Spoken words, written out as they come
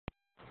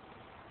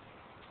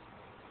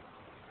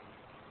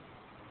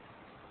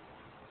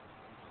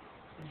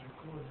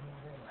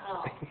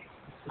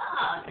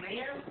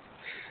you?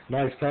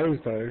 Nice toes,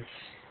 though.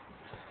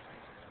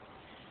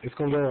 It's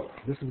gonna go.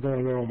 This is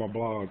gonna go on my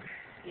blog.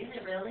 Is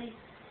it really?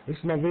 This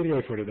is my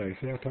video for today.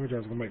 See, I told you I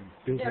was gonna make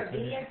Is business there a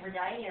video videos. for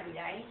day, every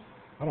day?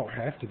 I don't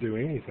have to do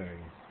anything.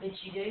 That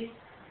you do?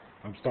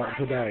 I'm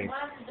starting today.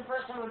 Why is this the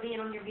first time we're being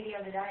on your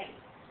video today?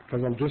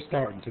 Because I'm just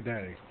starting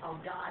today. Oh,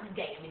 God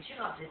damn it. You're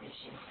not doing this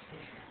shit.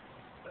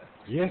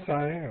 Yes,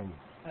 I am.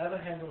 How to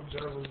handle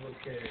German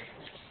vocabulary.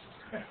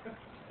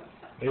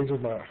 These are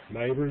my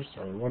neighbors,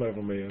 or one of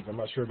them is. I'm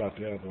not sure about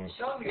the other one.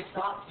 Show them your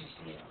socks and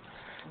shit.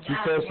 She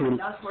says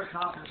That's what we're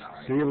talking about.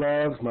 Right? she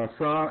loves my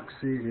socks.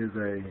 She is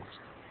a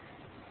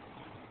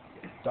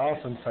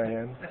Dolphin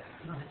fan.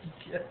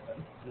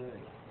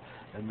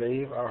 And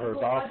these are her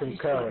Dolphin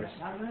colors.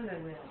 I know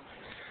they will.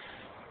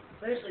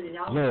 Especially the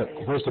Dolphin. Look,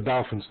 where's the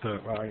Dolphin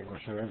stuff? I ain't gonna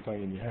show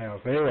everything in your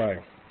house. Anyway.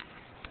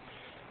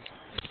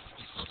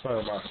 So,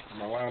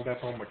 am I wound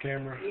up on my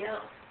camera?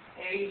 Yep.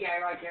 There you go,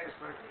 right there,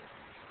 perfect.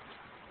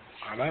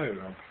 I know. I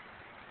am.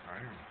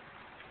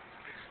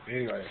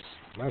 Anyway,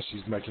 now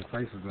she's making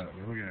faces at me.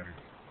 Look at her.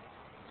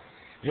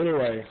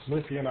 Anyway,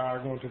 Missy and I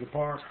are going to the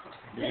park.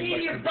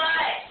 See your butt!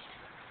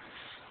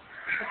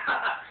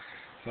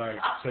 So,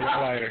 see you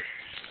later.